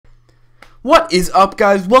What is up,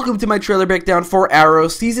 guys? Welcome to my trailer breakdown for Arrow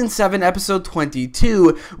Season 7 Episode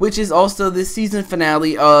 22, which is also the season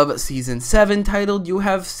finale of Season 7, titled You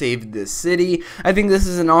Have Saved This City. I think this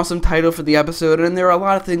is an awesome title for the episode, and there are a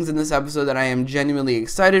lot of things in this episode that I am genuinely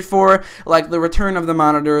excited for, like the return of the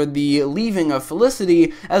Monitor, the leaving of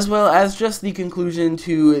Felicity, as well as just the conclusion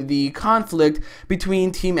to the conflict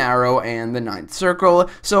between Team Arrow and the Ninth Circle.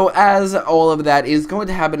 So as all of that is going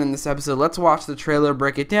to happen in this episode, let's watch the trailer,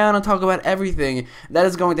 break it down, and talk about everything that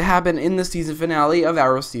is going to happen in the season finale of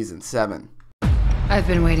Arrow Season 7. I've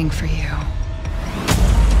been waiting for you.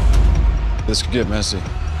 This could get messy.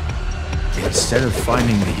 Instead of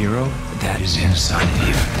finding the hero that is inside of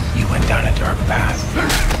you, you went down a dark path.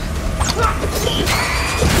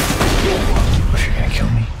 If you're gonna kill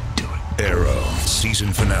me, do it. Arrow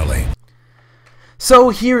Season Finale. So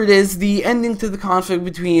here it is, the ending to the conflict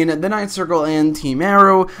between the Ninth Circle and Team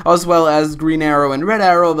Arrow, as well as Green Arrow and Red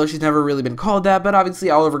Arrow, though she's never really been called that, but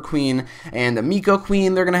obviously Oliver Queen and Emiko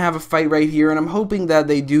Queen, they're going to have a fight right here, and I'm hoping that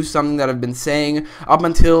they do something that I've been saying up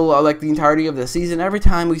until like the entirety of the season. Every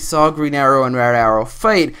time we saw Green Arrow and Red Arrow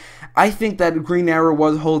fight, I think that Green Arrow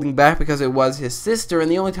was holding back because it was his sister, and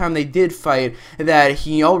the only time they did fight, that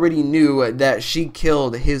he already knew that she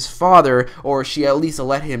killed his father, or she at least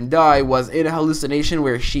let him die, was in a hallucination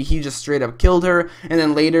where he just straight up killed her, and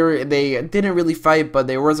then later they didn't really fight, but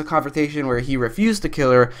there was a confrontation where he refused to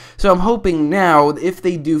kill her. So I'm hoping now, if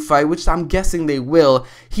they do fight, which I'm guessing they will,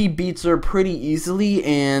 he beats her pretty easily,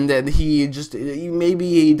 and maybe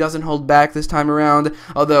he doesn't hold back this time around,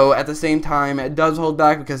 although at the same time it does hold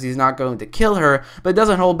back because he's not going to kill her, but it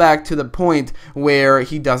doesn't hold back to the point where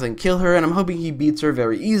he doesn't kill her, and I'm hoping he beats her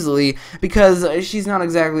very easily, because she's not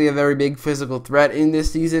exactly a very big physical threat in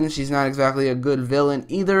this season. She's not exactly a good villain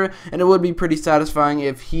either, and it would be pretty satisfying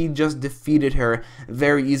if he just defeated her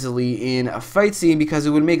very easily in a fight scene, because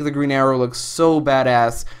it would make the Green Arrow look so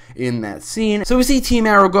badass in that scene. So we see Team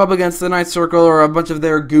Arrow go up against the Ninth Circle, or a bunch of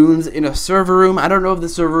their goons, in a server room. I don't know if the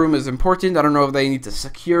server room is important. I don't know if they need to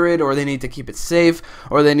secure it, or they need to keep it safe,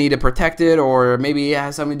 or they need to protect it, or maybe it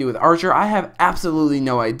has something to do with Archer. I have absolutely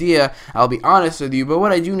no idea, I'll be honest with you, but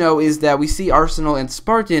what I do know is that we see Arsenal and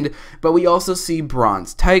Spartan, but we also see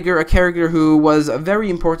Bronze Tiger, a character who was very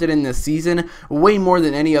important in this season, way more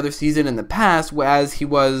than any other season in the past, as he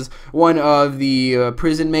was one of the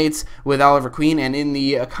prison mates with Oliver Queen, and in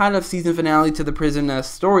the kind of season finale to the prison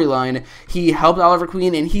storyline, he helped Oliver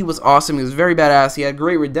Queen, and he was awesome. He was very badass. He had a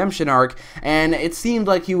great redemption arc, and it seemed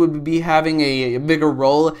like he would be having a bigger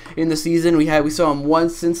role in the season. We saw him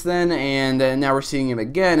once since then, and now we're seeing him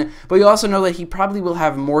again. But we also know that he probably will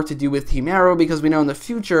have more to do with Team Arrow, because we know in the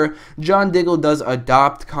future John Diggle does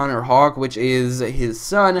adopt Connor Hawke, which is his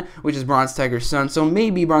son, which is Bronze Tiger's son. So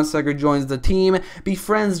maybe Bronze Tiger joins the team,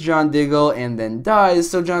 befriends John Diggle, and then dies.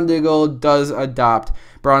 So John Diggle does adopt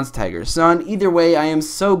Bronze Tiger's son. Either way, I am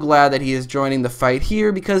so glad that he is joining the fight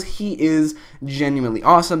here, because he is genuinely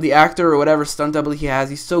awesome. The actor, or whatever stunt double he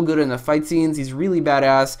has, he's so good in the fight scenes. He's really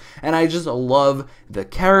badass, and I just love the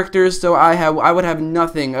characters. So I would have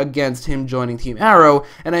nothing against him joining Team Arrow,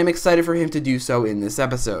 and I'm excited for him to do so in this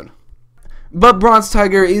episode. But Bronze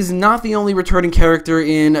Tiger is not the only returning character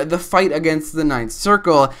in the fight against the Ninth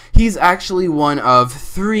Circle. He's actually one of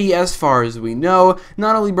 3 as far as we know.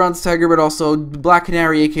 Not only Bronze Tiger, but also Black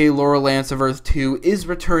Canary, aka Laurel Lance of Earth 2, is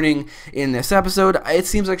returning in this episode. It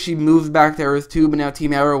seems like she moved back to Earth 2, but now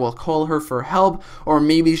Team Arrow will call her for help, or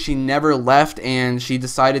maybe she never left and she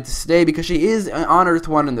decided to stay, because she is on Earth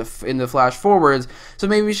 1 in the flash forwards, so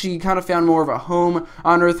maybe she kind of found more of a home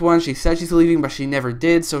on Earth 1. She said she's leaving, but she never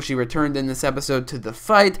did, so she returned in this episode to the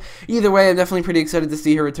fight. Either way, I'm definitely pretty excited to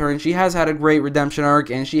see her return. She has had a great redemption arc,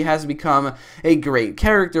 and she has become a great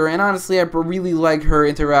character, and honestly, I really like her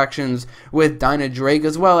interactions with Dinah Drake,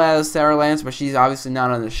 as well as Sarah Lance, but she's obviously not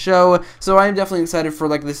on the show, so I'm definitely excited for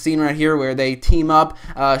like this scene right here where they team up.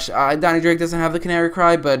 Dinah Drake doesn't have the Canary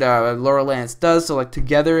Cry, but Laura Lance does, so like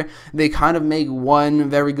together, they kind of make one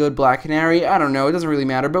very good Black Canary. I don't know, it doesn't really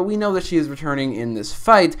matter, but we know that she is returning in this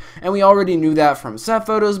fight, and we already knew that from set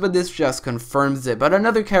photos, but this just confirms it. But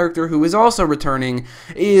another character who is also returning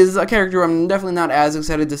is a character I'm definitely not as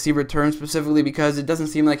excited to see return, specifically because it doesn't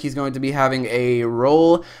seem like he's going to be having a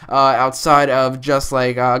role outside of just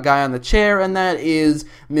like a guy on the chair, and that is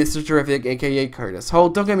Mr. Terrific, aka Curtis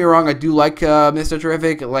Holt. Don't get me wrong, I do like Mr.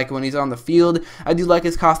 Terrific, like when he's on the field. I do like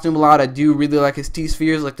his costume a lot. I do really like his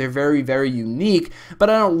T-spheres, like they're very, very unique, but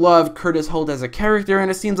I don't love Curtis Holt as a character, and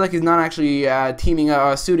it seems like he's not actually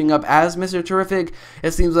suiting up as Mr. Terrific.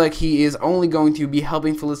 It seems like he is only going to be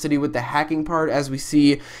helping Felicity with the hacking part, as we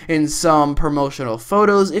see in some promotional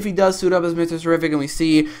photos. If he does suit up as Mr. Terrific, and we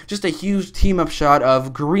see just a huge team-up shot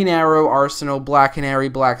of Green Arrow, Arsenal, Black Canary,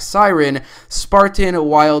 Black Siren, Spartan,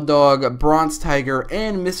 Wild Dog, Bronze Tiger,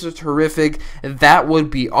 and Mr. Terrific, that would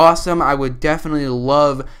be awesome. I would definitely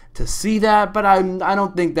love to see that, but I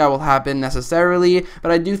don't think that will happen necessarily,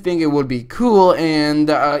 but I do think it would be cool. And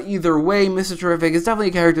either way, Mr. Terrific is definitely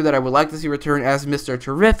a character that I would like to see return as Mr.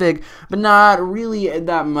 Terrific, but not really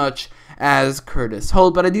that much as Curtis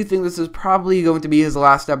Holt. But I do think this is probably going to be his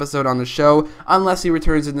last episode on the show, unless he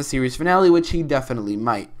returns in the series finale, which he definitely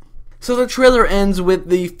might. So the trailer ends with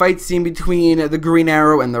the fight scene between the Green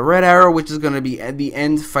Arrow and the Red Arrow, which is going to be the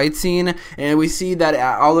end fight scene, and we see that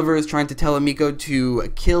Oliver is trying to tell Emiko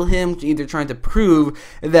to kill him, either trying to prove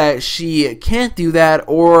that she can't do that,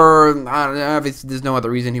 or I don't know, obviously there's no other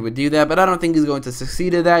reason he would do that, but I don't think he's going to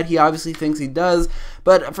succeed at that. He obviously thinks he does,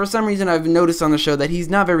 but for some reason I've noticed on the show that he's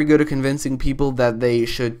not very good at convincing people that they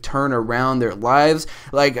should turn around their lives.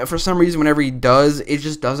 Like, for some reason, whenever he does, it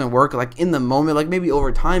just doesn't work. Like, in the moment, like maybe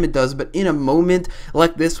over time it does, but in a moment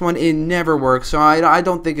like this one, it never works. So I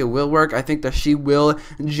don't think it will work. I think that she will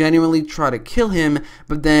genuinely try to kill him,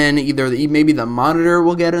 but then either maybe the Monitor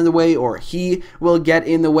will get in the way, or he will get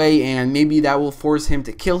in the way, and maybe that will force him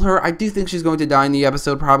to kill her. I do think she's going to die in the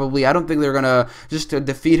episode, probably. I don't think they're gonna just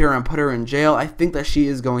defeat her and put her in jail. I think that she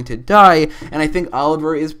is going to die, and I think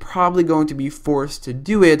Oliver is probably going to be forced to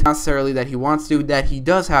do it. Not necessarily that he wants to, that he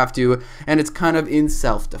does have to, and it's kind of in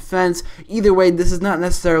self-defense. Either way, this is not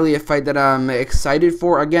necessarily a fight that I'm excited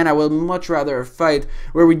for. Again, I would much rather a fight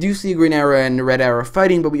where we do see Green Arrow and Red Arrow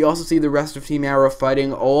fighting, but we also see the rest of Team Arrow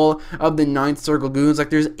fighting all of the Ninth Circle goons.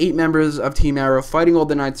 Like, there's 8 members of Team Arrow fighting all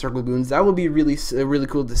the Ninth Circle goons. That would be really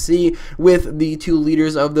cool to see, with the 2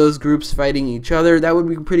 leaders of those groups fighting each other. That would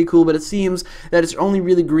be pretty cool, but it seems that it's only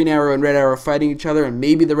really Green Arrow and Red Arrow fighting each other, and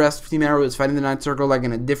maybe the rest of Team Arrow is fighting the Ninth Circle, like,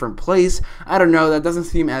 in a different place. I don't know, that doesn't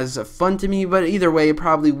seem as fun to me, but either way, it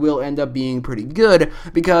probably will end up being pretty good,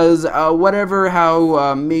 because whatever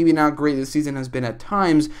how maybe not great this season has been at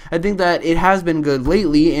times, I think that it has been good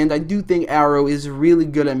lately, and I do think Arrow is really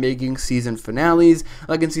good at making season finales,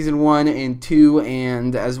 like in season 1 and 2,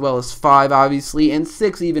 and as well as 5, obviously, and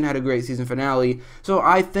 6 even had a great season finale. So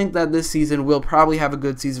I think that this season will probably have a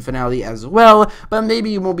good season finale as well, but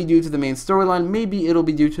maybe it won't be due to the main storyline. Maybe it'll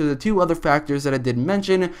be due to the 2 other factors that I did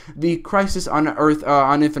mention: the Crisis on Earth,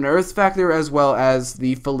 on Infinite Earth factor, as well as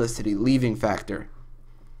the Felicity leaving factor.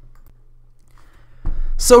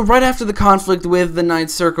 So right after the conflict with the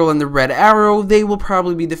Ninth Circle and the Red Arrow, they will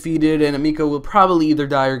probably be defeated, and Emiko will probably either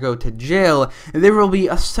die or go to jail. And there will be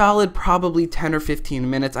a solid probably 10 or 15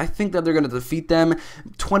 minutes. I think that they're going to defeat them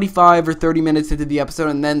 25 or 30 minutes into the episode,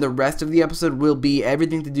 and then the rest of the episode will be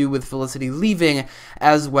everything to do with Felicity leaving,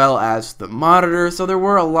 as well as the Monitor. So there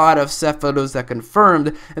were a lot of set photos that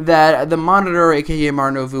confirmed that the Monitor, aka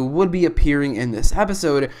Marnovu, would be appearing in this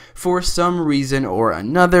episode for some reason or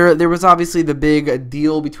another. There was obviously the big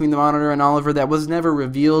deal between the Monitor and Oliver that was never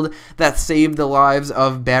revealed that saved the lives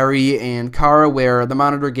of Barry and Kara, where the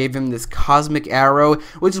Monitor gave him this cosmic arrow,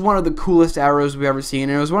 which is one of the coolest arrows we've ever seen,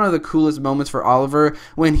 and it was one of the coolest moments for Oliver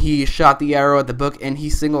when he shot the arrow at the book and he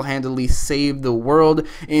single-handedly saved the world.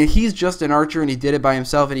 And he's just an archer, and he did it by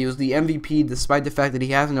himself, and he was the MVP despite the fact that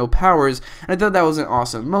he has no powers, and I thought that was an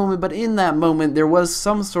awesome moment. But in that moment there was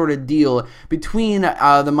some sort of deal between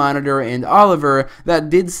the Monitor and Oliver that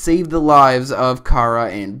did save the lives of Kara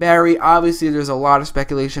and Barry. Obviously, there's a lot of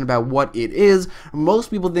speculation about what it is. Most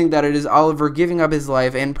people think that it is Oliver giving up his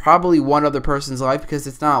life and probably one other person's life, because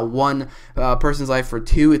it's not one person's life for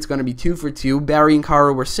 2, it's going to be 2 for 2. Barry and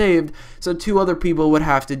Kara were saved, so 2 other people would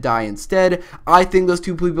have to die instead. I think those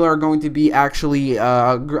 2 people are going to be actually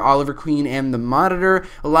Oliver Queen and the Monitor.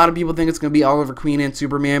 A lot of people think it's going to be Oliver Queen and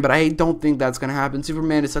Superman, but I don't think that's going to happen.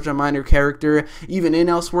 Superman is such a minor character. Even in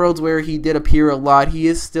Elseworlds, where he did appear a lot, he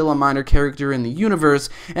is still a minor character in the universe,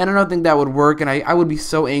 and I don't think that would work, and I would be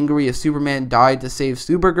so angry if Superman died to save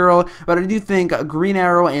Supergirl. But I do think Green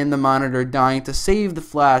Arrow and the Monitor dying to save the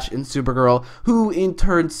Flash and Supergirl, who in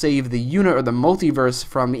turn save the the multiverse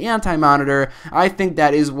from the Anti-Monitor, I think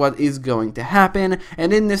that is what is going to happen.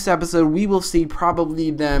 And in this episode, we will see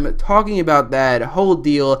probably them talking about that whole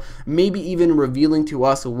deal, maybe even revealing to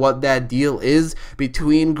us what that deal is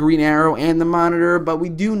between Green Arrow and the Monitor. But we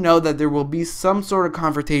do know that there will be some sort of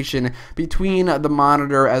confrontation between the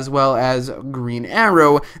Monitor as well as Green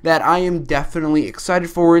Arrow that I am definitely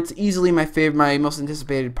excited for. It's easily my most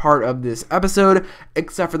anticipated part of this episode,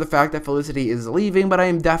 except for the fact that Felicity is leaving, but I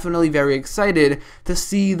am definitely very excited to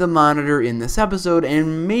see the Monitor in this episode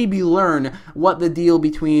and maybe learn what the deal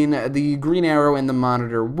between the Green Arrow and the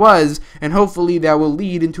Monitor was, and hopefully that will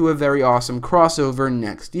lead into a very awesome crossover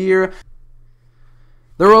next year.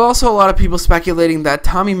 There were also a lot of people speculating that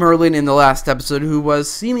Tommy Merlin in the last episode, who was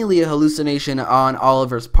seemingly a hallucination on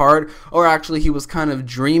Oliver's part, or actually he was kind of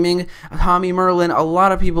dreaming, Tommy Merlin, a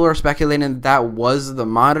lot of people are speculating that was the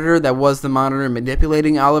Monitor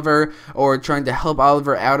manipulating Oliver, or trying to help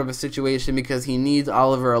Oliver out of a situation because he needs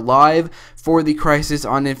Oliver alive for the Crisis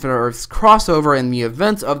on Infinite Earths crossover and the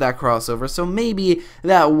events of that crossover. So maybe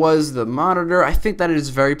that was the Monitor. I think that it is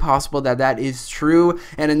very possible that that is true,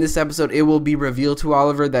 and in this episode it will be revealed to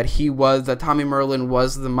Oliver that Tommy Merlin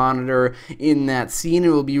was the Monitor in that scene. It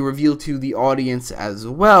will be revealed to the audience as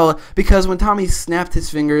well, because when Tommy snapped his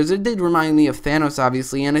fingers, it did remind me of Thanos,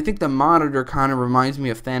 obviously, and I think the Monitor kind of reminds me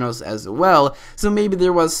of Thanos as well. So maybe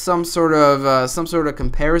there was some sort of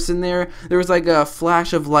comparison there. There was like a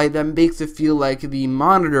flash of light that makes it feel like the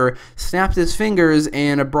Monitor snapped his fingers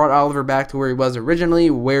and brought Oliver back to where he was originally,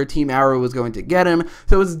 where Team Arrow was going to get him.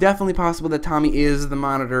 So it's definitely possible that Tommy is the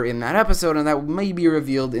Monitor in that episode, and that may be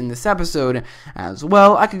revealed in this episode as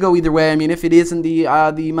well. I could go either way. I mean, if it isn't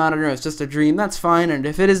the Monitor, it's just a dream, that's fine. And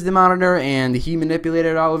if it is the Monitor and he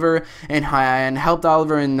manipulated Oliver and helped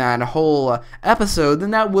Oliver in that whole episode,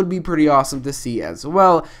 then that would be pretty awesome to see as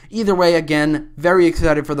well. Either way, again, very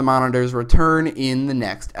excited for the Monitor's return in the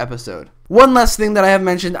next episode. One last thing that I have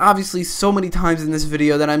mentioned obviously so many times in this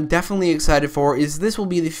video that I'm definitely excited for is this will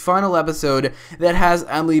be the final episode that has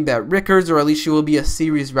Emily Bett Rickards, or at least she will be a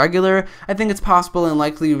series regular. I think it's possible and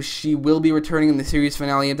likely she will be returning in the series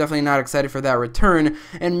finale. I'm definitely not excited for that return,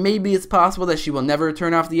 and maybe it's possible that she will never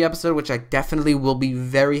return after the episode, which I definitely will be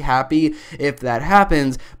very happy if that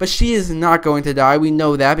happens, but she is not going to die. We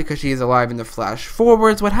know that because she is alive in the flash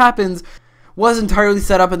forwards. What happens was entirely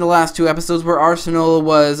set up in the last two episodes, where Arsenal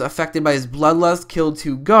was affected by his bloodlust, killed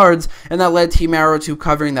 2 guards, and that led Team Arrow to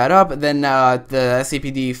covering that up. Then the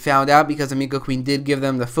SAPD found out because Emiko Queen did give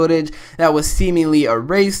them the footage that was seemingly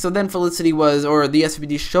erased. So then the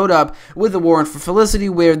SAPD showed up with a warrant for Felicity,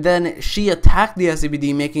 where then she attacked the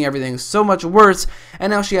SAPD, making everything so much worse,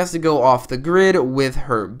 and now she has to go off the grid with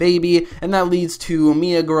her baby, and that leads to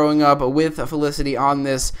Mia growing up with Felicity on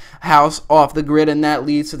this house off the grid, and that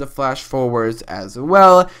leads to the flash forward as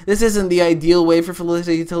well. This isn't the ideal way for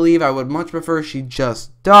Felicity to leave. I would much prefer she just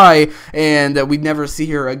die and we'd never see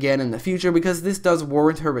her again in the future, because this does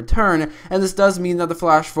warrant her return, and this does mean that the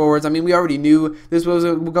flash forwards, I mean, we already knew this was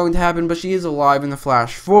going to happen, but she is alive in the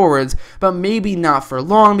flash forwards, but maybe not for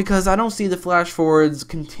long, because I don't see the flash forwards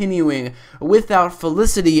continuing without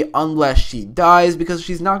Felicity unless she dies, because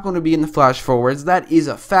she's not going to be in the flash forwards. That is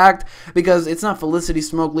a fact, because it's not Felicity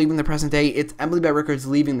Smoke leaving the present day, it's Emily Bett Rickards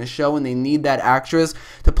leaving the show, and they need that actress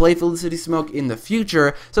to play Felicity Smoke in the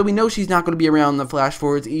future, so we know she's not going to be around the flash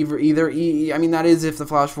forwards either. I mean, that is if the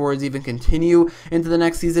flash forwards even continue into the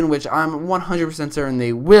next season, which I'm 100% certain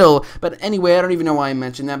they will. But anyway, I don't even know why I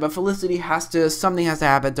mentioned that, but Felicity something has to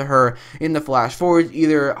happen to her in the flash forwards.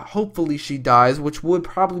 Either hopefully she dies, which would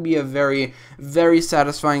probably be a very, very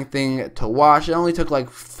satisfying thing to watch. It only took like,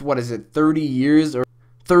 what is it, 30 years or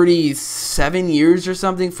 37 years or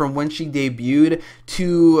something from when she debuted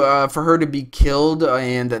to for her to be killed,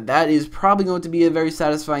 and that is probably going to be a very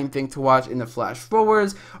satisfying thing to watch in the flash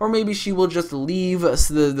forwards. Or maybe she will just leave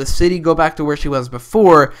the city, go back to where she was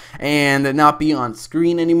before, and not be on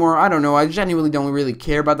screen anymore. I don't know. I genuinely don't really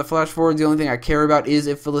care about the flash forwards. The only thing I care about is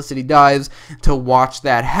if Felicity dies, to watch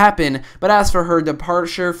that happen. But as for her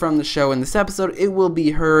departure from the show in this episode, it will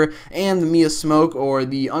be her and Mia Smoke, or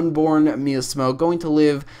the unborn Mia Smoke, going to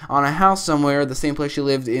live on a house somewhere, the same place she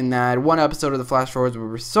lived in that one episode of the flash forwards where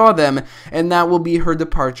we saw them, and that will be her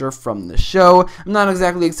departure from the show. I'm not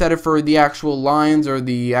exactly excited for the actual lines or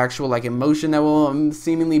the actual like emotion that will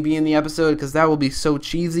seemingly be in the episode, because that will be so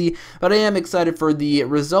cheesy, but I am excited for the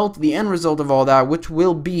result, the end result of all that, which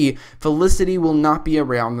will be Felicity will not be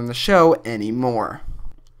around in the show anymore.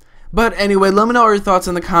 But anyway, let me know your thoughts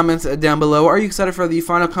in the comments down below. Are you excited for the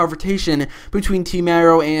final confrontation between Team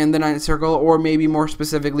Arrow and the Ninth Circle, or maybe more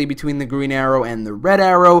specifically between the Green Arrow and the Red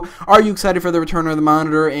Arrow? Are you excited for the return of the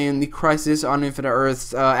Monitor and the Crisis on Infinite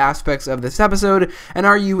Earths aspects of this episode? And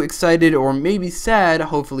are you excited, or maybe sad,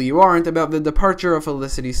 hopefully you aren't, about the departure of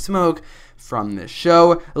Felicity Smoke from this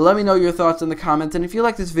show? Let me know your thoughts in the comments, and if you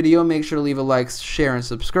like this video, make sure to leave a like, share, and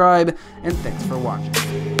subscribe, and thanks for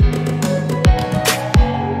watching.